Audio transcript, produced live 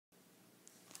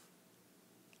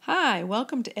Hi,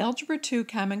 welcome to Algebra 2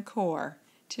 Common Core.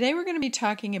 Today we're going to be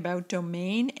talking about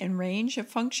domain and range of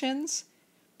functions,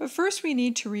 but first we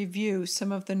need to review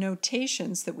some of the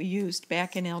notations that we used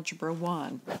back in Algebra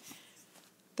 1.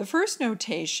 The first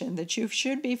notation that you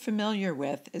should be familiar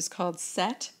with is called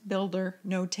set builder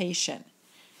notation.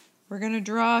 We're going to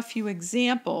draw a few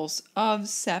examples of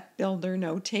set builder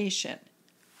notation.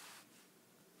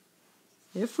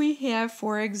 If we have,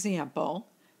 for example,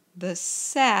 the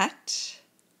set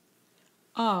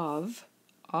of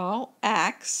all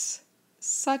x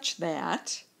such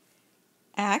that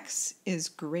x is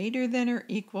greater than or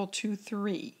equal to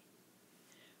 3.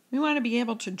 We want to be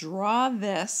able to draw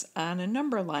this on a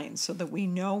number line so that we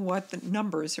know what the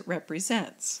numbers it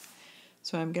represents.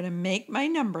 So I'm going to make my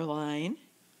number line,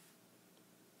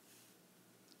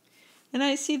 and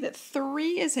I see that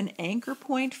 3 is an anchor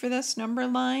point for this number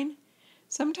line.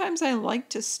 Sometimes I like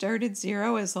to start at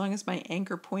 0 as long as my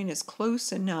anchor point is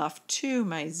close enough to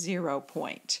my 0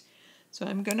 point. So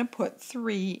I'm going to put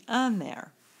 3 on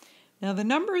there. Now the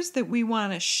numbers that we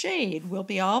want to shade will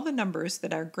be all the numbers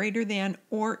that are greater than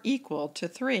or equal to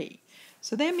 3.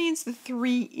 So that means the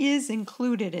 3 is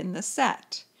included in the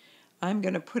set. I'm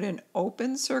going to put an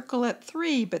open circle at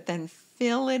 3, but then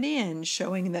fill it in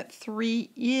showing that 3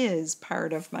 is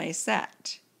part of my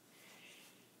set.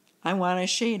 I want to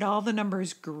shade all the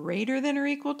numbers greater than or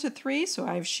equal to 3, so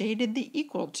I've shaded the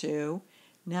equal to.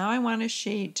 Now I want to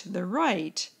shade to the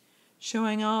right,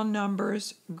 showing all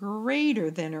numbers greater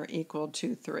than or equal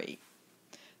to 3.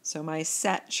 So my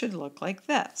set should look like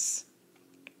this.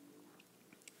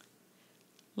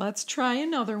 Let's try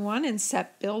another one in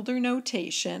set builder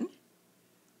notation.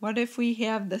 What if we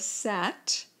have the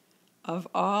set of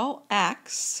all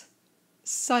x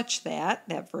such that,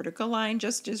 that vertical line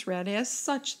just is read as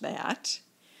such that.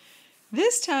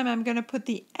 This time I'm going to put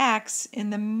the x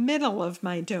in the middle of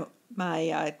my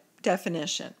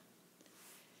definition.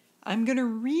 I'm going to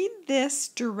read this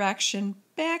direction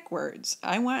backwards.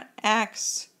 I want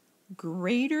x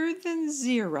greater than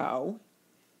 0,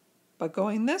 but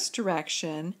going this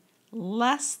direction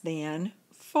less than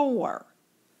 4.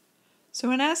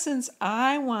 So in essence,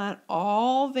 I want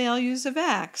all values of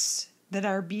x that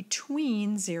are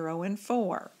between 0 and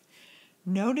 4.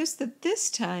 Notice that this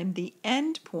time the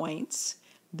endpoints,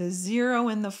 the 0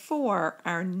 and the 4,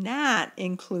 are not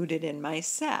included in my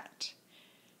set.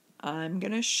 I'm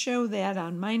going to show that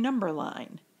on my number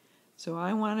line. So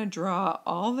I want to draw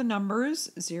all the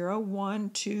numbers 0,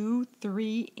 1, 2,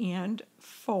 3, and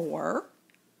 4.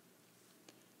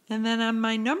 And then on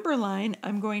my number line,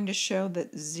 I'm going to show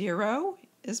that 0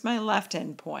 is my left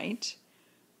endpoint.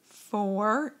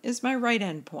 4 is my right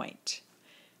endpoint.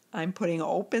 I'm putting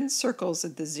open circles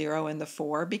at the 0 and the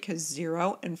 4 because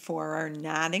 0 and 4 are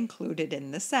not included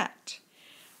in the set.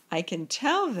 I can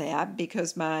tell that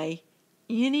because my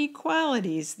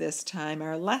inequalities this time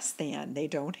are less than. They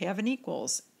don't have an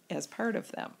equals as part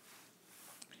of them.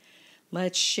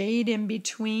 Let's shade in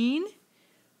between.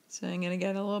 So I'm going to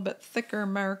get a little bit thicker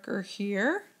marker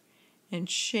here and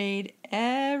shade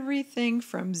everything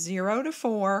from 0 to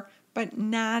 4, but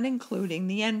not including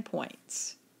the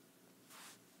endpoints.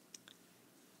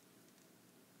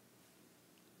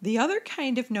 The other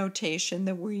kind of notation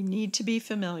that we need to be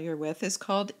familiar with is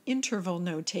called interval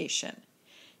notation.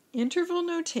 Interval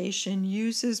notation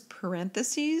uses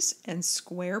parentheses and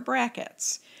square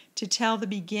brackets to tell the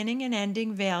beginning and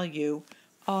ending value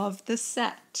of the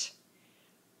set.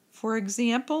 For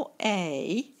example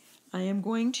A, I am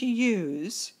going to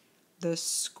use the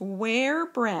square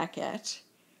bracket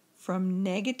from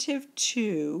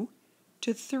 -2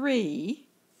 to 3,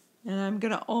 and I'm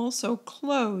going to also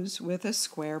close with a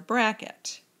square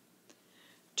bracket.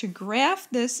 To graph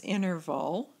this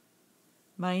interval,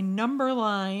 my number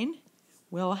line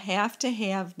will have to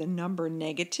have the number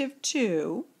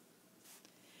 -2,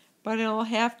 but it'll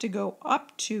have to go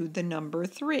up to the number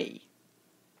 3.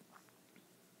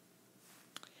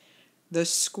 The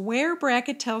square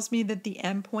bracket tells me that the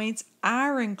endpoints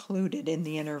are included in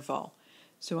the interval.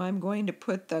 So I'm going to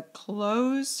put the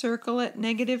closed circle at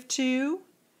 -2,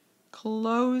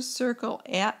 closed circle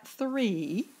at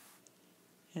 3,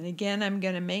 and again I'm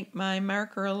going to make my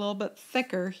marker a little bit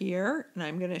thicker here, and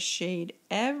I'm going to shade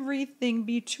everything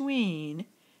between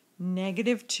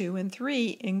 -2 and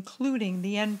 3, including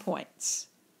the endpoints.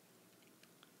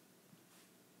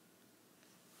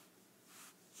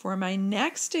 For my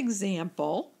next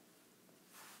example,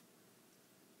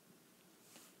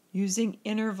 using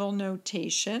interval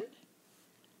notation,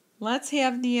 let's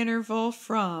have the interval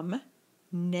from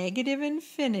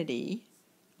 -infinity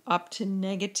up to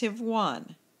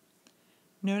 -1.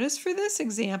 Notice for this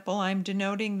example, I'm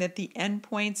denoting that the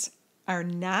endpoints are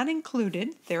not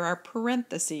included. There are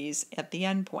parentheses at the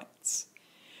endpoints.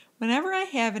 Whenever I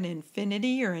have an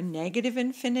infinity or a negative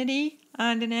infinity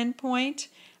on an endpoint,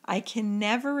 I can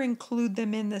never include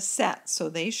them in the set, so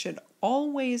they should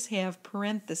always have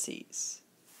parentheses.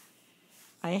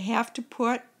 I have to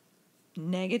put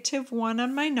 -1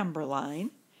 on my number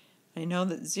line. I know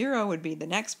that 0 would be the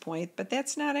next point, but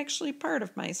that's not actually part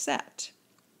of my set.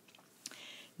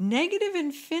 Negative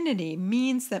infinity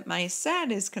means that my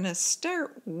set is going to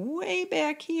start way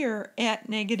back here at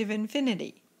negative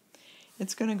infinity.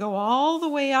 It's going to go all the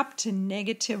way up to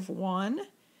 -1,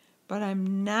 but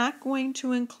I'm not going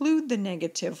to include the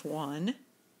 -1,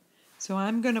 so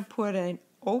I'm going to put an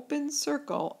open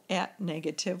circle at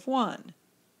 -1.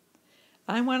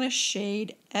 I want to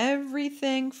shade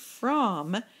everything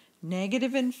from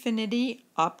negative infinity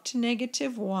up to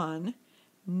 -1,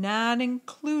 not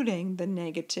including the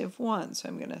 -1. So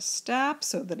I'm going to stop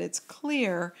so that it's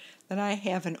clear that I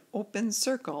have an open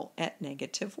circle at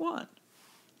 -1.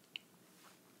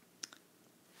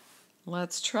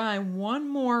 Let's try one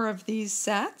more of these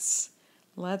sets.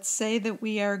 Let's say that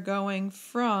we are going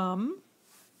from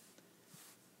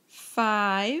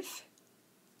 5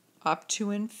 up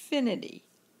to infinity.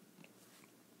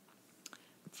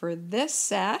 For this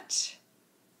set,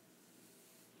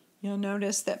 you'll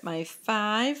notice that my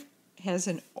 5 has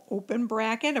an open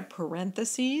bracket, a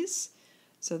parentheses,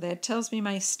 so that tells me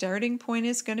my starting point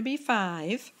is going to be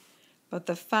 5, but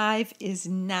the 5 is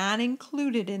not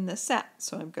included in the set,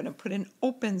 so I'm going to put an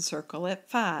open circle at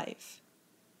 5.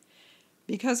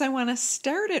 Because I want to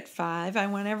start at 5, I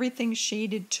want everything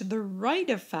shaded to the right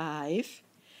of 5,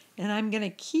 and I'm going to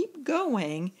keep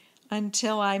going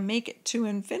until I make it to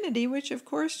infinity, which of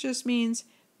course just means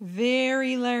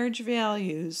very large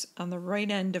values on the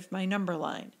right end of my number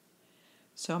line.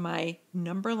 So my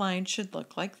number line should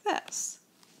look like this.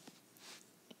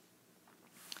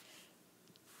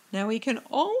 Now we can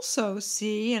also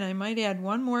see, and I might add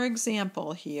one more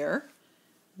example here.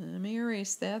 Let me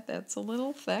erase that, that's a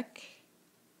little thick.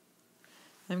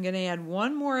 I'm going to add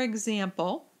one more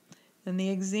example, and the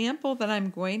example that I'm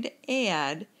going to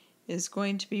add is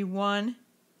going to be one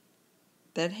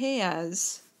that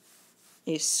has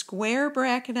a square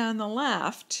bracket on the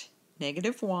left,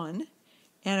 -1,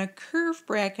 and a curved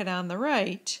bracket on the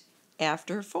right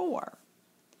after 4.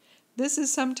 This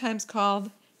is sometimes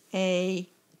called a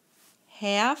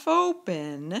half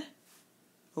open,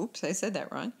 oops, I said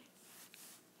that wrong,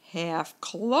 half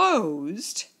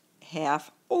closed,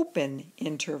 half open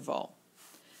interval.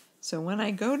 So when I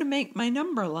go to make my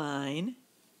number line,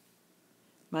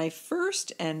 my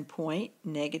first endpoint,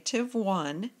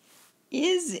 -1,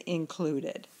 is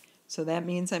included. So that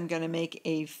means I'm going to make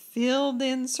a filled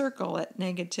in circle at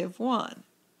 -1.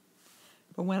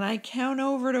 But when I count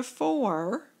over to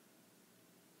 4,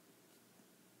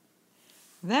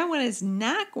 that one is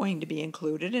not going to be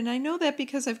included, and I know that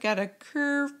because I've got a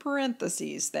curved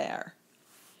parentheses there.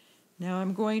 Now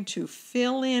I'm going to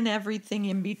fill in everything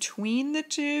in between the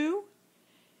two,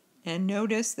 and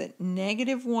notice that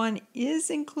 -1 is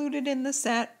included in the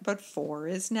set, but 4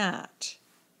 is not.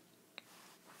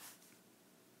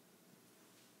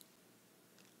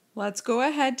 Let's go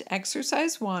ahead to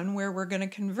exercise 1, where we're going to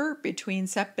convert between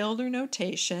set builder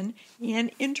notation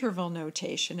and interval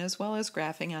notation, as well as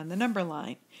graphing on the number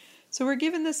line. So we're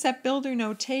given the set builder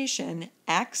notation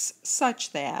x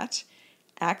such that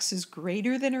x is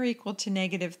greater than or equal to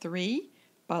 -3,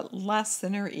 but less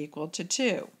than or equal to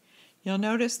 2. You'll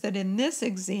notice that in this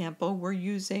example, we're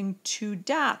using 2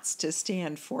 dots to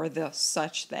stand for the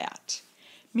such that.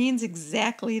 Means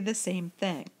exactly the same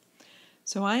thing.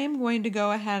 So I am going to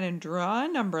go ahead and draw a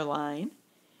number line,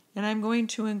 and I'm going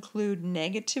to include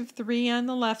 -3 on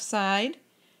the left side,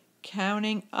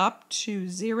 counting up to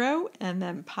 0 and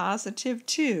then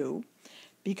 +2,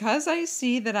 because I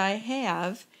see that I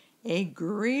have a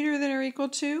greater than or equal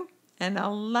to and a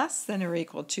less than or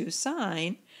equal to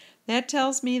sign. That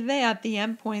tells me that the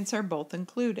endpoints are both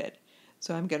included.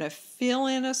 So I'm going to fill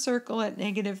in a circle at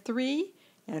 -3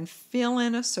 and fill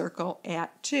in a circle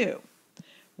at 2.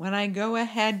 When I go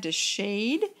ahead to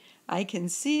shade, I can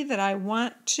see that I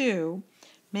want to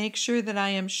make sure that I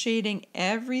am shading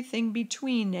everything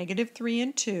between -3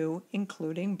 and 2,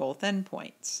 including both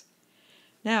endpoints.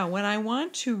 Now, when I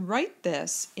want to write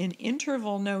this in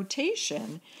interval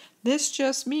notation, this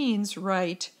just means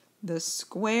write the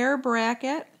square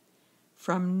bracket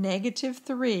from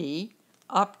 -3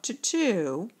 up to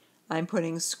 2. I'm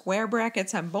putting square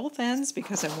brackets on both ends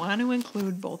because I want to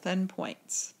include both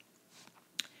endpoints.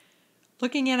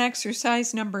 Looking at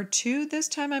exercise number 2, this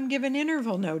time I'm given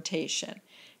interval notation.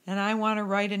 and I want to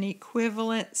write an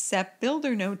equivalent set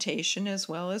builder notation as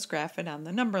well as graph it on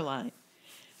the number line.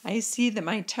 I see that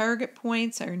my target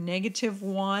points are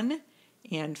 -1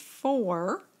 and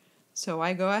 4, so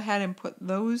I go ahead and put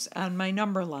those on my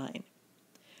number line.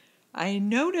 I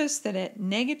notice that at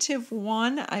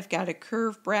 -1 I've got a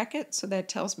curved bracket, so that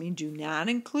tells me do not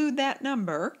include that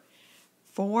number.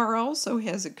 4 also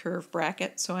has a curved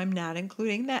bracket, so I'm not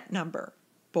including that number.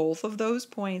 Both of those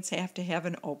points have to have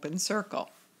an open circle.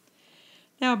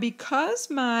 Now, because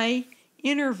my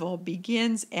interval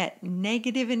begins at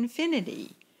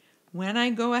 -infinity, when I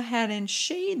go ahead and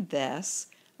shade this,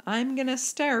 I'm going to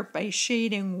start by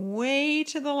shading way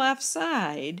to the left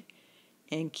side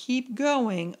and keep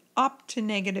going up to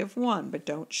 -1, but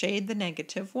don't shade the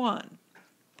 -1.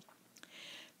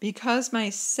 Because my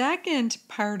second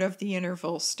part of the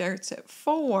interval starts at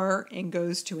 4 and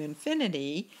goes to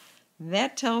infinity,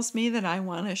 that tells me that I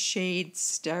want to shade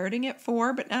starting at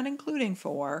 4 but not including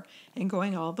 4 and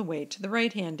going all the way to the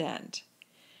right-hand end.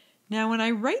 Now when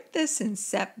I write this in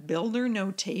set builder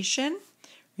notation,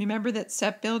 remember that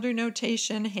set builder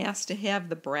notation has to have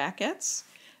the brackets.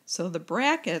 So the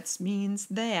brackets means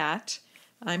that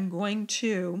I'm going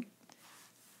to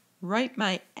write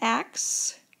my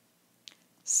x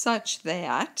such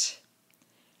that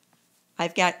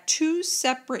I've got two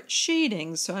separate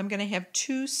shadings, so I'm going to have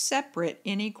two separate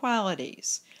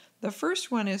inequalities. The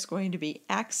first one is going to be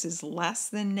x is less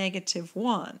than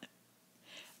 -1.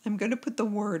 I'm going to put the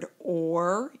word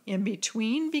or in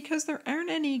between because there aren't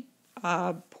any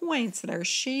points that are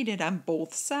shaded on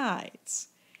both sides.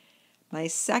 My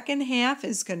second half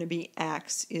is going to be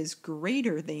x is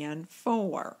greater than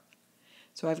 4.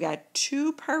 So I've got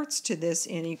two parts to this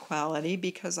inequality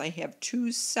because I have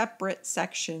two separate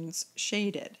sections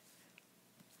shaded.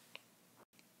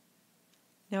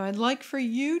 Now I'd like for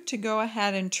you to go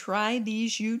ahead and try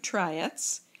these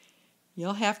U-triads.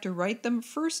 You'll have to write them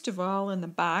first of all in the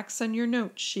box on your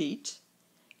note sheet,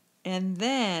 and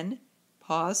then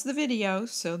pause the video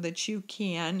so that you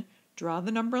can draw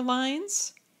the number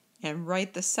lines and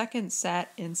write the second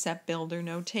set in set builder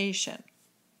notation.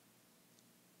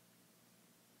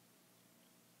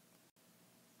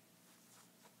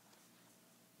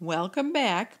 Welcome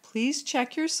back. Please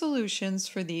check your solutions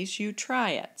for these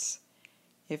U-triads.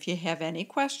 If you have any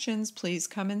questions, please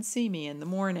come and see me in the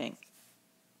morning.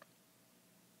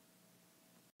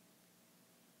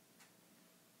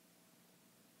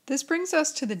 This brings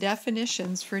us to the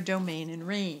definitions for domain and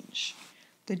range.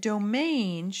 The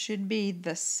domain should be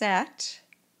the set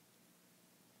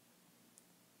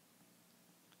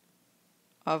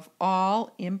of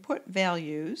all input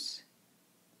values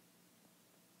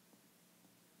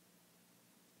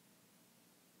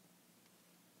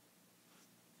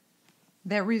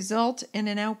that result in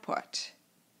an output.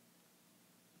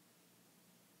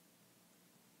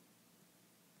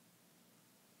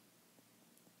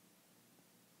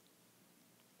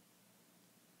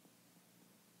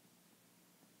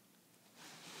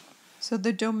 So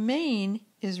the domain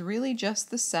is really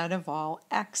just the set of all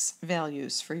x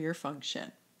values for your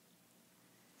function.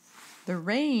 The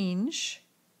range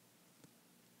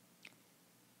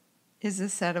is the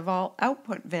set of all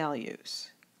output values.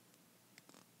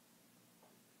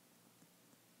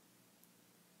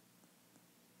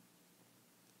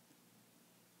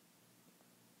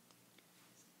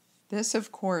 This,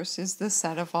 of course, is the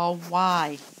set of all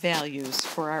y values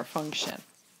for our function.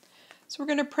 So we're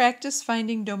going to practice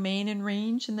finding domain and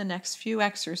range in the next few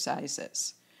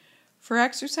exercises. For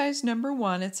exercise number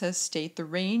 1, it says state the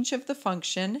range of the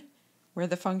function, where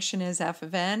the function is f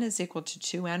of n is equal to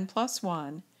 2n plus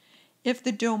 1, if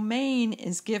the domain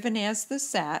is given as the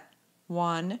set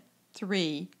 1,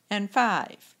 3, and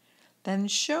 5. Then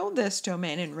show this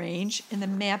domain and range in the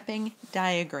mapping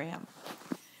diagram.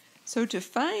 So to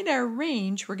find our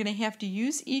range, we're going to have to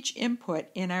use each input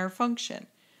in our function.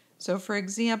 So for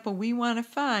example, we want to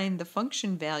find the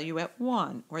function value at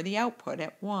 1, or the output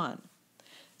at 1.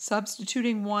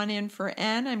 Substituting 1 in for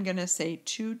n, I'm going to say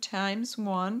 2 times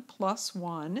 1 plus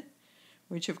 1,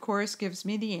 which of course gives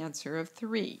me the answer of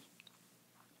 3.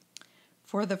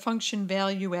 For the function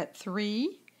value at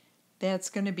 3, that's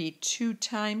going to be 2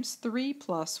 times 3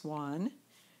 plus 1,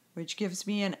 which gives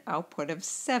me an output of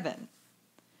 7.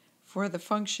 For the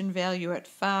function value at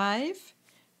 5,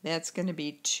 that's going to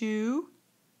be 2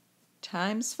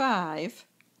 times 5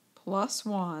 plus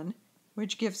 1,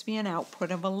 which gives me an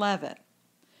output of 11.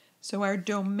 So our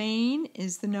domain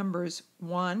is the numbers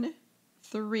 1,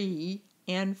 3,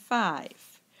 and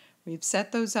 5. We've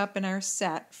set those up in our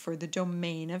set for the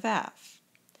domain of f.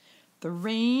 The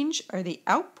range are the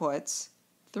outputs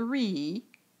 3,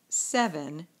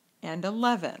 7, and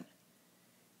 11.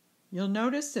 you'll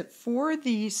notice that for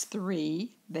these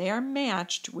three, they are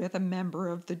matched with a member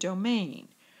of the domain.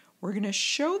 We're going to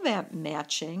show that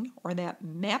matching or that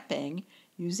mapping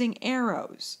using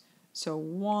arrows. So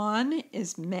 1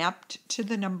 is mapped to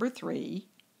the number 3,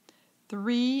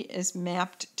 3 is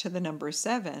mapped to the number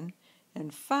 7,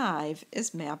 and 5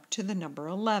 is mapped to the number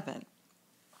 11.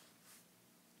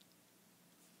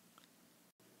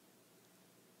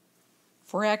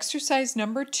 For exercise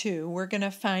number 2, we're going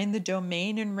to find the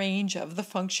domain and range of the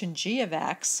function g of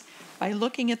x by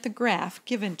looking at the graph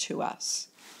given to us.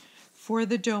 For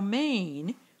the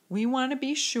domain, we want to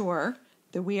be sure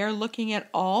that we are looking at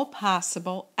all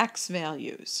possible x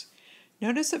values.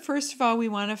 Notice that first of all we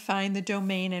want to find the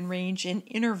domain and range in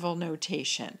interval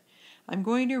notation. I'm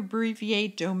going to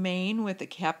abbreviate domain with the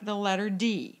capital letter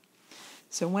D.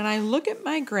 So when I look at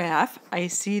my graph, I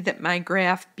see that my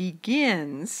graph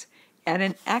begins at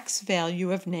an x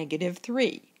value of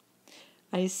 -3.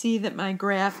 I see that my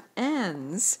graph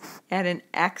ends at an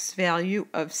x value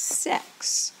of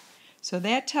 6. So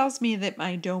that tells me that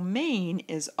my domain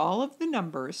is all of the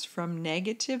numbers from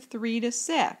 -3 to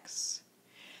 6.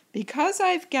 Because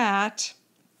I've got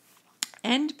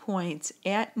endpoints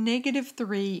at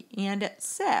 -3 and at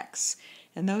 6,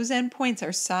 and those endpoints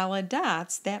are solid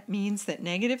dots, that means that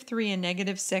 -3 and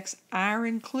 -6 are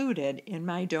included in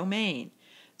my domain.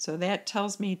 So that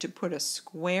tells me to put a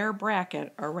square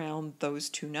bracket around those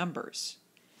two numbers.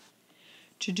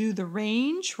 To do the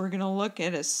range, we're going to look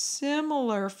at a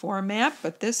similar format,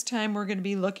 but this time we're going to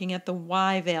be looking at the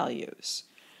y values.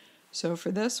 So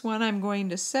for this one, I'm going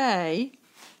to say,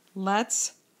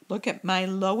 let's look at my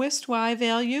lowest y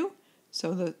value.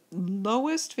 So the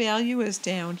lowest value is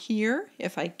down here.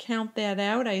 If I count that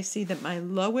out, I see that my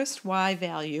lowest y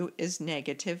value is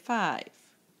 -5.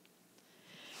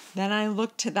 Then I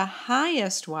look to the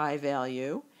highest y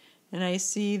value, and I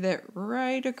see that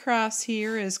right across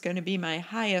here is going to be my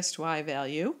highest y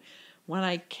value. When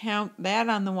I count that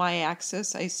on the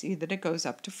y-axis, I see that it goes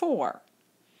up to 4.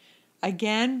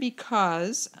 Again,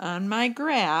 because on my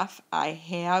graph I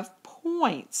have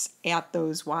points at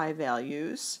those y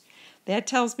values, that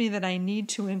tells me that I need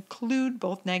to include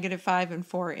both -5 and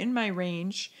 4 in my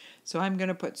range, so I'm going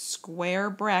to put square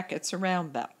brackets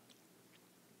around them.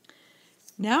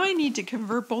 Now I need to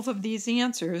convert both of these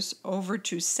answers over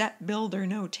to set builder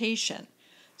notation.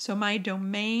 So my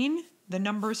domain, the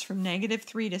numbers from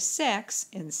 -3 to 6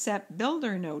 in set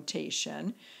builder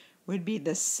notation, would be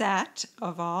the set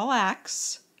of all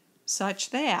x such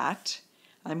that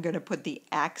I'm going to put the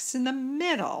x in the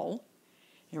middle.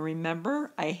 And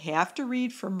remember, I have to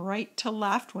read from right to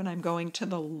left when I'm going to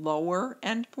the lower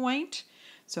endpoint.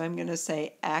 So I'm going to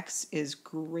say x is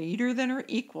greater than or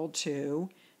equal to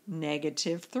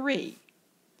 -3.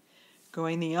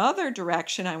 Going the other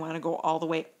direction, I want to go all the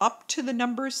way up to the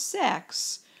number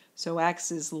 6. So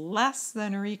x is less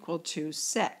than or equal to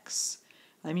 6.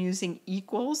 I'm using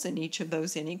equals in each of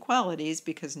those inequalities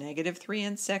because -3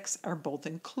 and 6 are both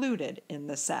included in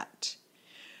the set.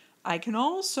 I can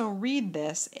also read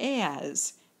this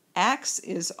as x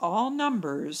is all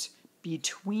numbers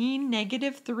between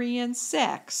 -3 and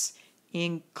 6,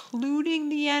 including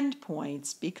the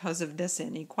endpoints because of this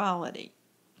inequality.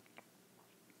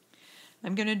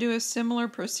 I'm going to do a similar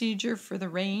procedure for the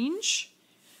range.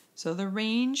 So the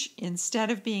range,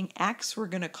 instead of being x, we're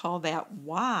going to call that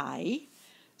y.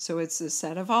 So it's the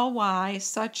set of all y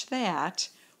such that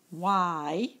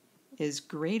y is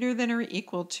greater than or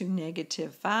equal to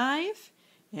 -5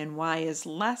 and y is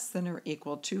less than or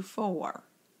equal to 4.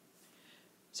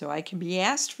 So I can be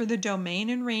asked for the domain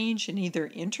and range in either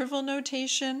interval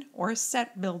notation or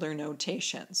set builder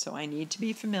notation, so I need to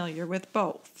be familiar with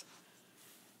both.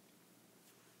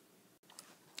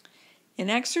 In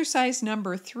exercise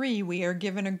number 3, we are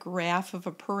given a graph of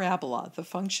a parabola. The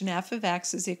function f of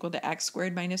x is equal to x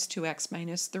squared minus 2x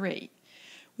minus 3.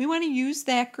 We want to use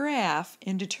that graph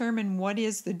and determine what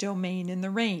is the domain and the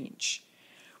range.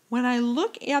 When I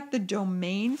look at the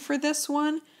domain for this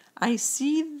one, I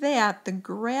see that the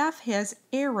graph has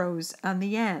arrows on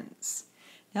the ends.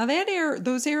 Now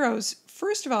those arrows,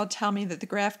 first of all, tell me that the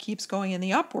graph keeps going in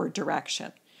the upward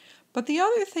direction. But the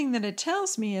other thing that it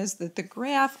tells me is that the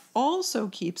graph also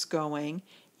keeps going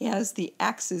as the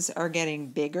x's are getting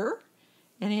bigger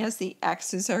and as the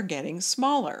x's are getting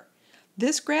smaller.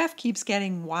 This graph keeps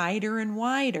getting wider and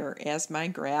wider as my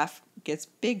graph gets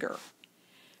bigger.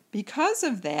 Because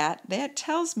of that, that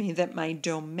tells me that my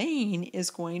domain is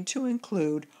going to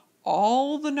include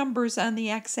all the numbers on the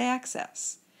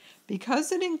x-axis.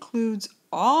 Because it includes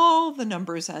all the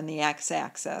numbers on the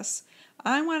x-axis,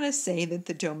 I want to say that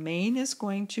the domain is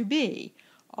going to be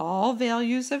all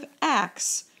values of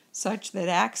x such that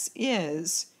x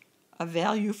is a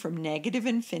value from negative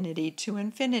infinity to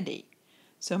infinity.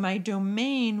 So my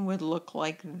domain would look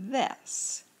like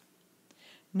this.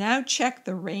 Now check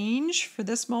the range for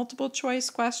this multiple choice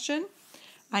question.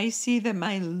 I see that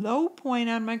my low point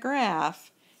on my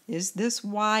graph is this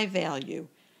y value,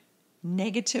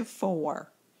 -4.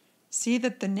 See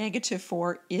that the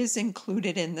 -4 is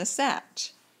included in the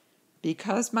set.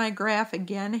 Because my graph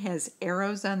again has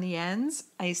arrows on the ends,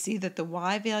 I see that the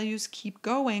y values keep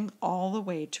going all the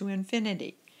way to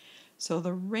infinity. So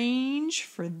the range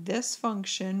for this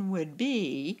function would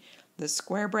be the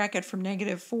square bracket from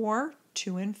 -4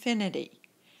 to infinity.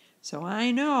 So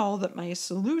I know that my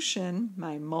solution,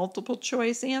 my multiple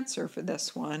choice answer for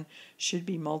this one, should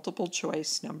be multiple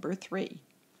choice number 3.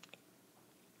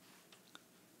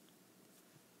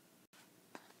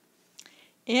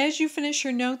 As you finish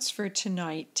your notes for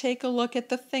tonight, take a look at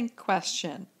the think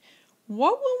question.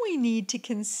 What will we need to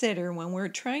consider when we're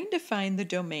trying to find the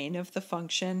domain of the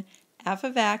function f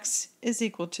of x is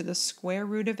equal to the square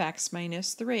root of x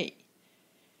minus 3?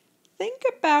 Think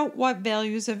about what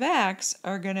values of x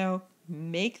are going to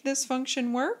make this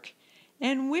function work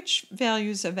and which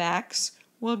values of x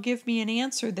will give me an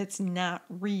answer that's not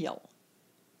real.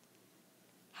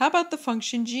 How about the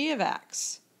function g of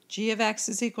x? G of x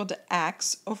is equal to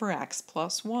x over x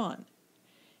plus 1.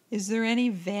 Is there any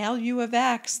value of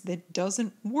x that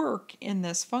doesn't work in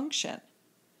this function?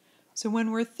 So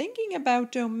when we're thinking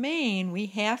about domain, we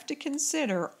have to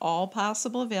consider all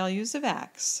possible values of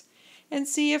x and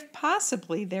see if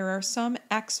possibly there are some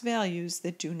x values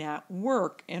that do not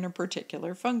work in a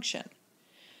particular function.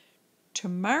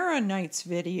 Tomorrow night's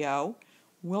video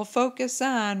will focus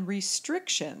on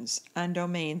restrictions on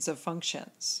domains of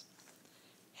functions.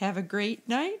 Have a great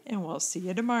night, and we'll see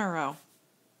you tomorrow.